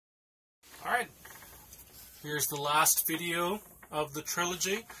Here's the last video of the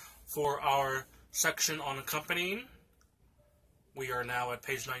trilogy for our section on accompanying. We are now at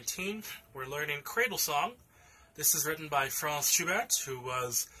page 19. We're learning Cradle Song. This is written by Franz Shubert, who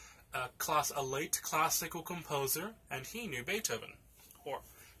was a late classical composer, and he knew Beethoven. Or,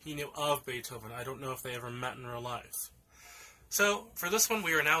 he knew of Beethoven. I don't know if they ever met in real life. So, for this one,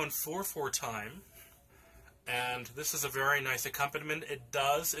 we are now in 4/4 time. And this is a very nice accompaniment. It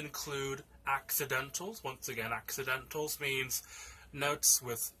does include accidentals. Once again, accidentals means notes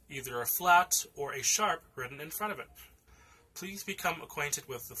with either a flat or a sharp written in front of it. Please become acquainted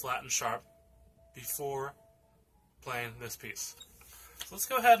with the flat and sharp before playing this piece. So let's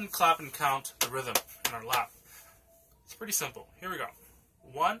go ahead and clap and count the rhythm in our lap. It's pretty simple. Here we go.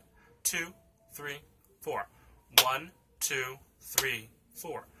 1, 2, 3, 4. 1, 2, 3,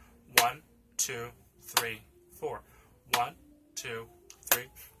 4. 1, 2, 3, 4. 1, 2, 3,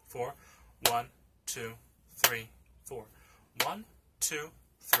 4. 1, 2, 3, 4. 1, 2,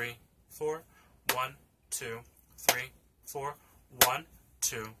 3, 4. 1, 2, 3, 4. 1,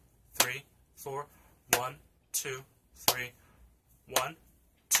 2, 3, 4. 1, 2, 3. 1,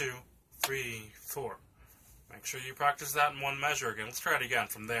 2, 3, 4. Make sure you practice that in one measure again. Let's try it again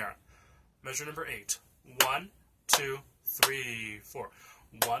from there. Measure number 8. 1, 2, 3, 4.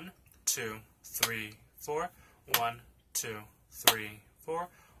 1, 2, 3, 4. 1, 2, 3, 4.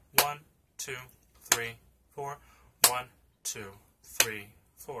 1, 2, 3, 4. 1, 2, 3,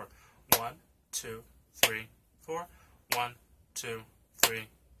 4. 1, 2, 3, 4. 1, 2, 3,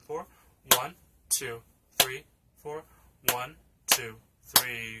 4. 1, 2, 3, 4. 1, 2,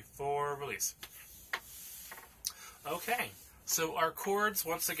 3, 4. Release. Okay, so our chords,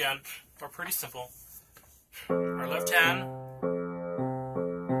 once again, are pretty simple. Our left hand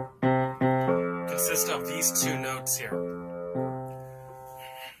consists of these two notes here.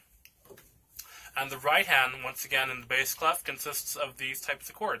 And the right hand, once again, in the bass clef, consists of these types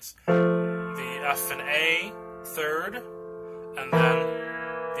of chords. The F and A, third, and then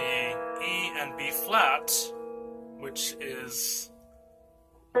the E and B flat, which is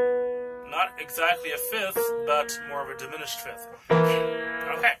not exactly a fifth, but more of a diminished fifth.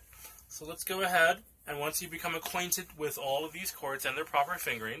 Okay, so let's go ahead, and once you become acquainted with all of these chords and their proper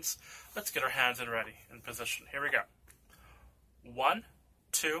fingerings, let's get our hands in position. Here we go. 1,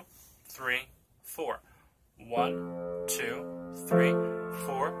 2, 3, 4. 1, 2, 3,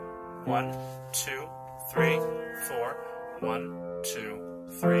 4. 1, 2, 3, 4. 1, 2,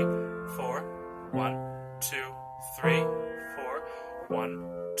 3, 4. 1, 2, 3, 4.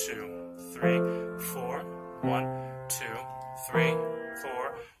 1, 2, 3, 4. 1, 2, 3,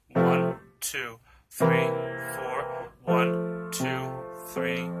 4. 1, 2, 3, 4. 1, 2,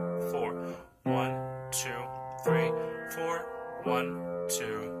 3, 4. 1, 2, 3, 4. 1,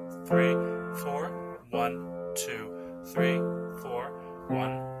 2, 3, 4. 1, 2, 3, 4.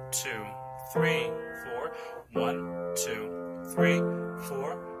 1, 2, 3, 4. 1, 2, 3,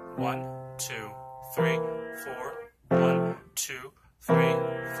 4. 1, 2, 3, 4. 1, 2, 3,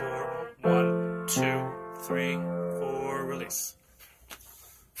 4. 1, 2, 3, 4. Release.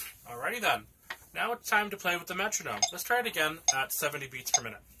 Alrighty then. Now it's time to play with the metronome. Let's try it again at 70 beats per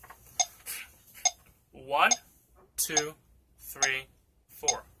minute. 1, 2, 3,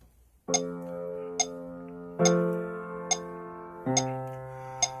 4.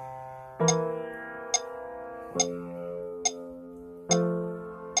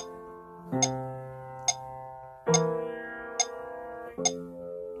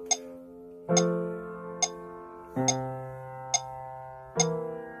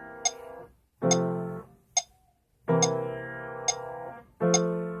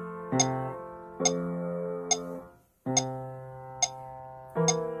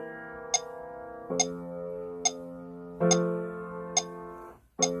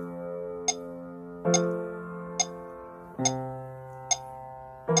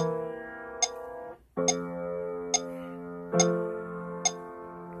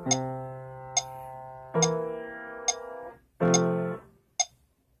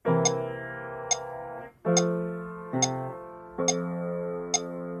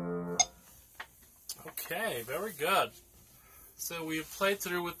 Okay, very good. So we've played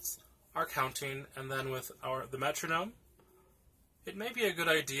through with our counting and then with the metronome. It may be a good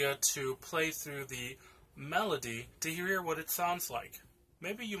idea to play through the melody to hear what it sounds like.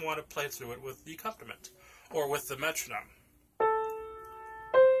 Maybe you want to play through it with the accompaniment or with the metronome.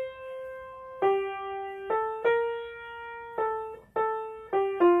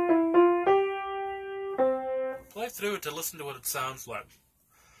 Play through it to listen to what it sounds like.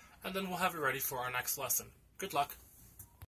 And then we'll have it ready for our next lesson. Good luck.